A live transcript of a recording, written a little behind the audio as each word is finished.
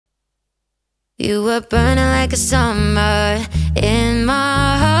You were burning like a summer in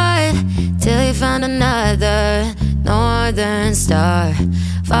my heart, till you found another northern star,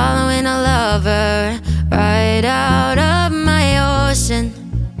 following a lover right out of my ocean.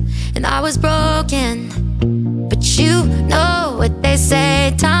 And I was broken, but you know what they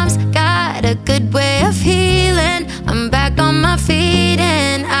say, time's got a good way of healing. I'm back on my feet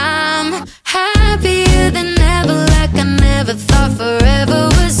and I'm happier than ever, like I never thought forever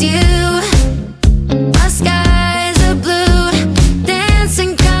was you. My skies are blue,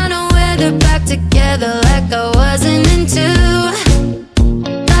 dancing kind of weather, back together like I wasn't into.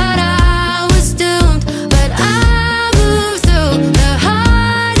 Thought I was doomed, but I moved through the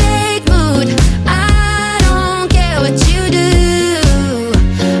heartache mood. I don't care what you do.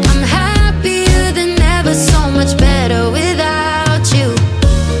 I'm happier than ever, so much better without you.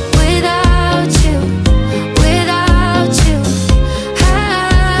 Without you, without you.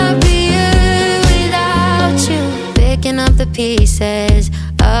 Happier without you. Picking up the pieces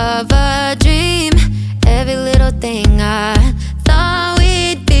of a dream, every little thing I thought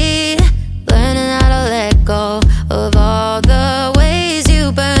we'd be, learning how to let go of all the ways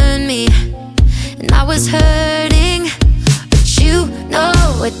you burned me. And I was hurting, but you know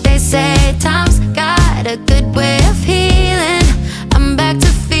what they say, time's got a good way of healing. I'm back to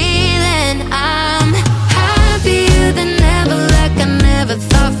feeling I'm happier than ever, like I never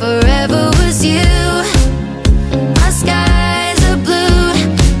thought forever was you. My skies are blue,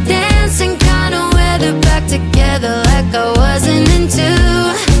 dancing kind of weather, back together like I wasn't into.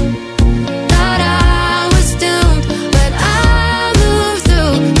 Thought I was doomed, but I moved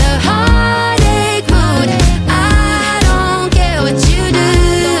through the heartache mood. I don't care what you do.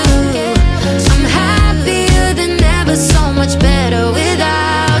 I'm happier than ever, so much better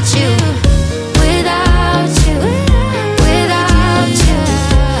without you. Without you, without you.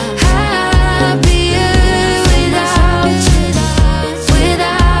 Happier without you.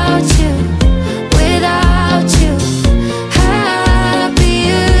 Without you, without you.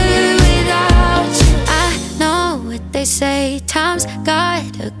 Happier without you. I know what they say, time's got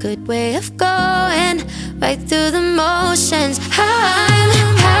a good way of going right through the motions. I'm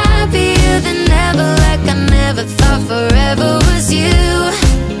happier than ever, like I never thought forever was you.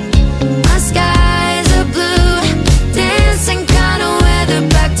 My skies are blue, dancing kind of weather,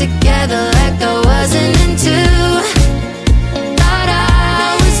 back together like I wasn't into. Thought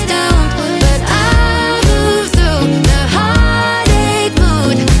I was doomed, but I moved through the heartache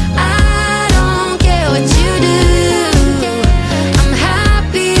mood. I don't care what you do. I'm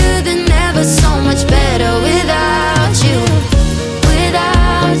happier than ever, so much better without you.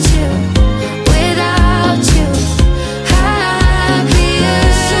 Without you, without you. Happier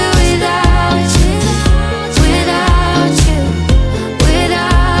without you. Without you,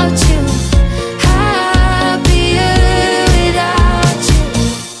 without you. Happier without you.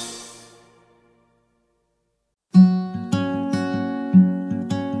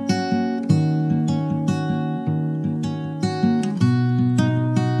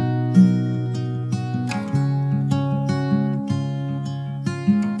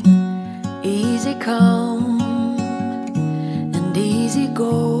 Easy come and easy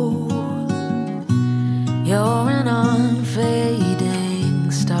go. You're an unfading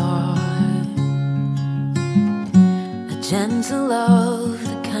star, a gentle love,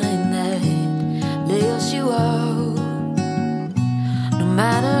 the kind that lifts you up, no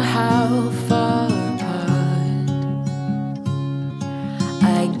matter how far apart.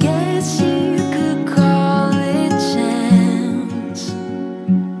 I guess you could call it chance,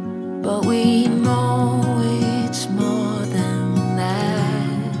 but we know it's more than that.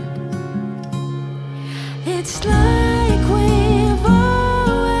 It's like we've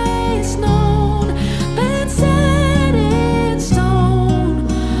always known, been set in stone,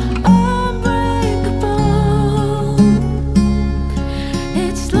 unbreakable.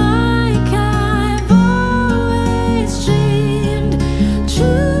 It's like I've always dreamed,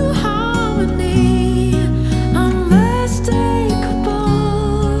 true harmony, unmistakable,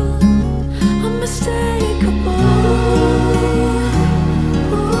 unmistakable.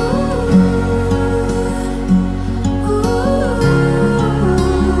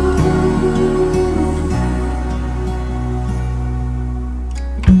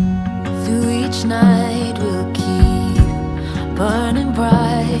 Through each night we'll keep burning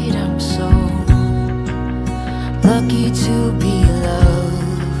bright. I'm so lucky to be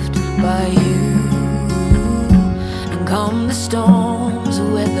loved by you. And come the storms of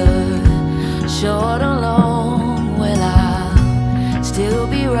weather, short or long, well, I'll still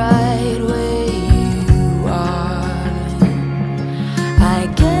be right where you are. I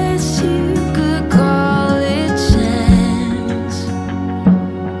guess you could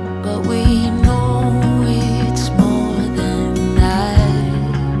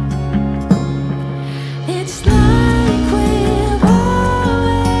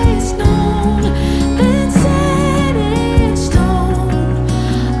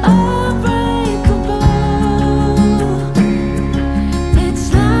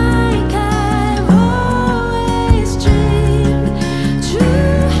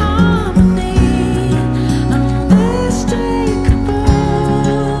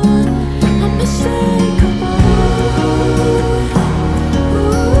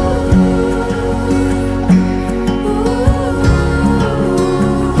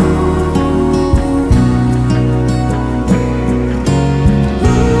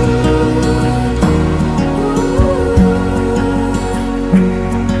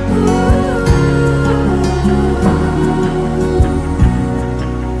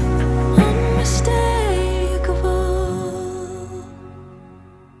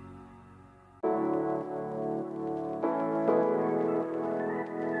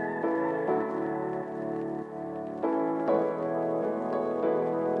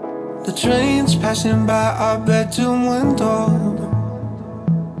The train's passing by our bedroom window.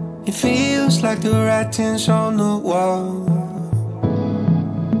 It feels like the writing's on the wall.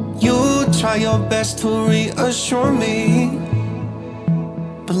 You try your best to reassure me,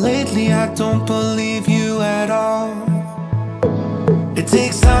 but lately I don't believe you at all. It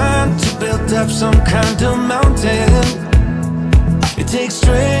takes time to build up some kind of mountain. It takes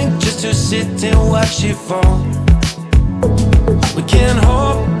strength just to sit and watch it fall. We can't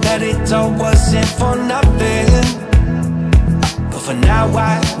hope that it all wasn't for nothing, but for now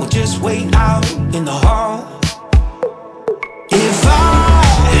I will just wait out in the hall. If I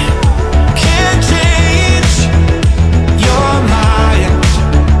can't change your mind,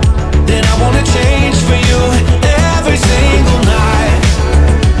 then I wanna change for you every single night.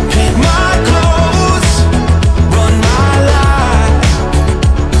 Pick my clothes, run my life,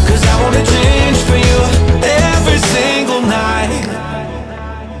 'cause I wanna change for you every single night.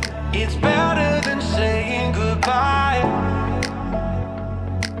 It's better than saying goodbye.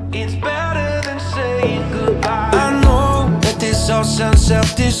 It's better than saying goodbye. I know that this all sounds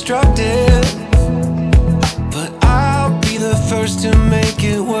self-destructive, but I'll be the first to make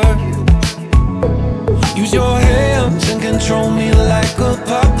it work. Use your hands and control me like a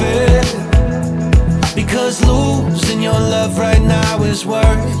puppet, because losing your love right now is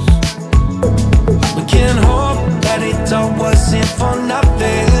worse. We can't hope that it all wasn't for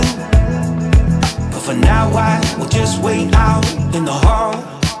nothing, but for now I will just wait out in the hall.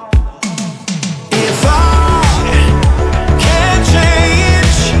 If I can't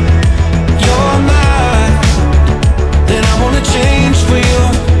change your mind, then I wanna change for you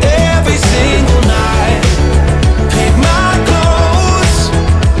every single night. Pick my clothes,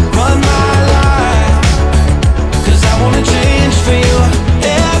 run my life, 'cause I wanna change for you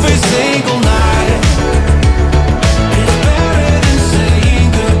every single night. It's better than saying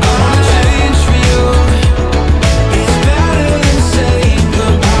goodbye. I wanna change for you. It's better than saying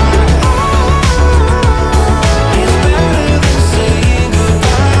goodbye. It's better than saying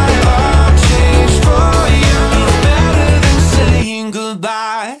goodbye. I'll change for you. It's better than saying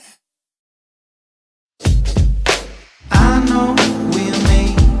goodbye. I know we'll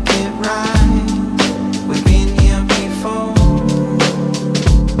make it right. We've been here before.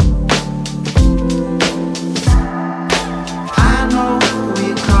 I know we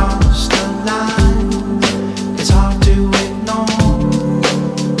crossed the line. It's hard to ignore.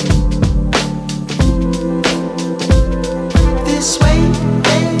 This weight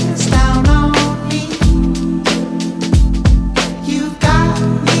is down on me. You've got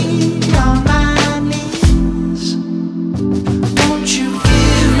me on my knees. Won't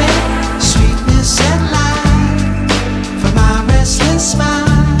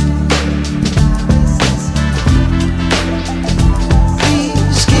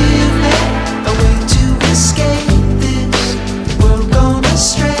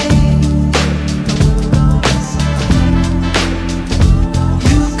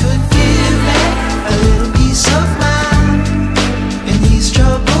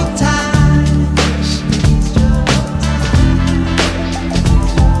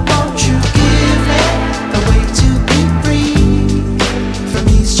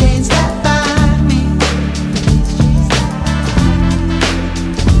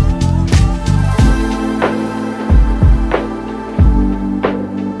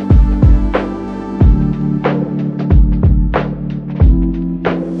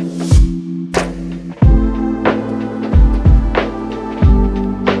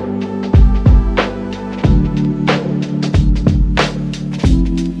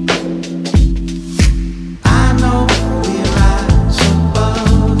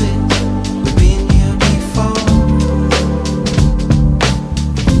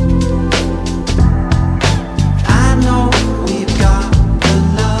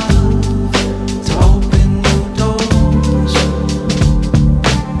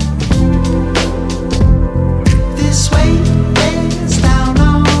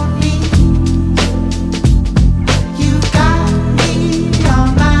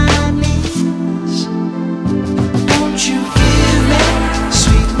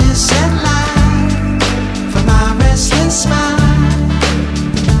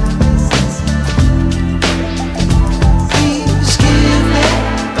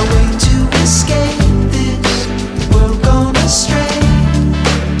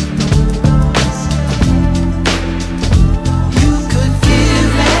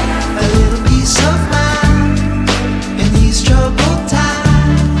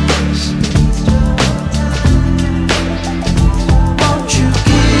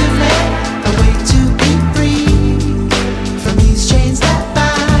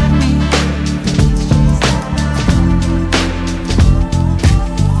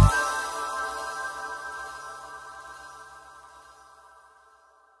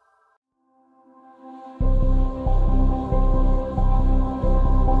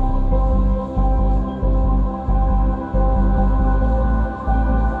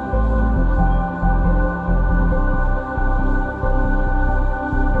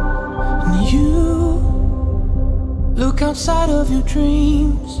outside of your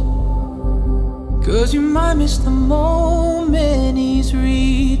dreams, 'cause you might miss the moment he's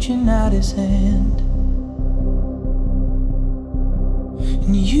reaching out his hand.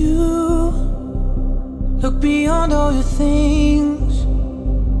 And you look beyond all your things,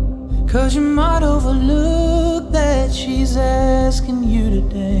 'cause you might overlook that she's asking you to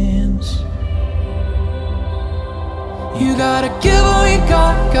dance. You gotta give all you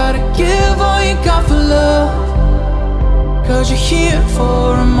got, gotta give all you got for love, 'cause you're here for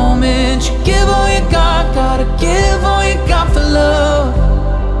a moment. You give all you got, gotta give all you got for love,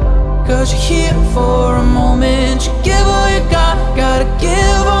 'cause you're here for a moment. You give all you got, gotta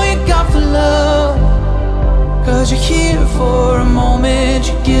give all you got for love, 'cause you're here for a moment.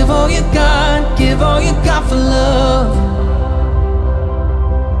 You give all you got for love.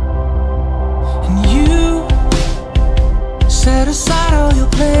 And you set aside all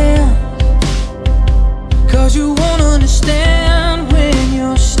your plans, 'cause you wanna